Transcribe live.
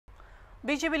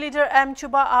BJP leader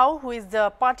Chuba, who is the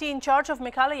party in charge of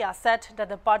Meghalaya, said that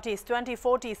the party's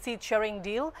 2040 seat-sharing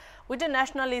deal with the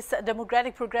Nationalist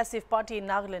Democratic Progressive Party in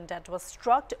Nagaland that was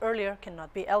struck earlier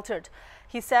cannot be altered.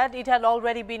 He said it had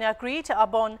already been agreed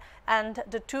upon and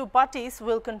the two parties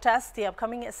will contest the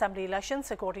upcoming assembly elections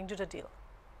according to the deal.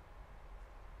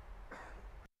 The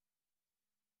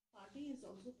party is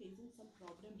also facing some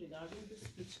problem regarding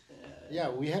this. Yeah,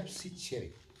 we have seat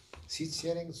sharing. Seat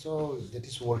sharing, so that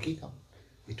is working out.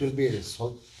 It will be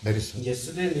solved very soon.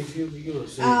 Yesterday, yesterday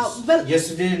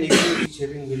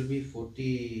sharing will be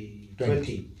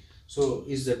 40-20. So,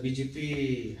 is the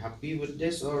BJP happy with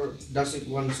this, or does it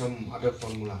want some other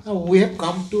formula? No, we have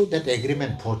come to that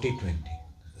agreement 40-20.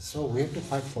 So we have to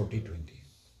fight 40-20.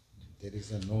 There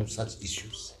is no such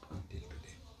issues until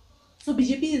today. So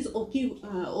BJP is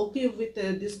okay with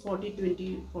this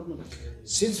 40-20 formula.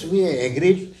 Since we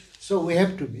agreed, so we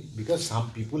have to be, because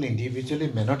some people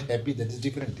individually may not happy, that is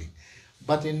different thing.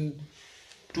 But in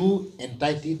two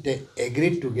entities, they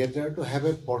agreed together to have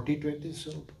a 40-20,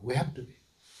 so we have to be.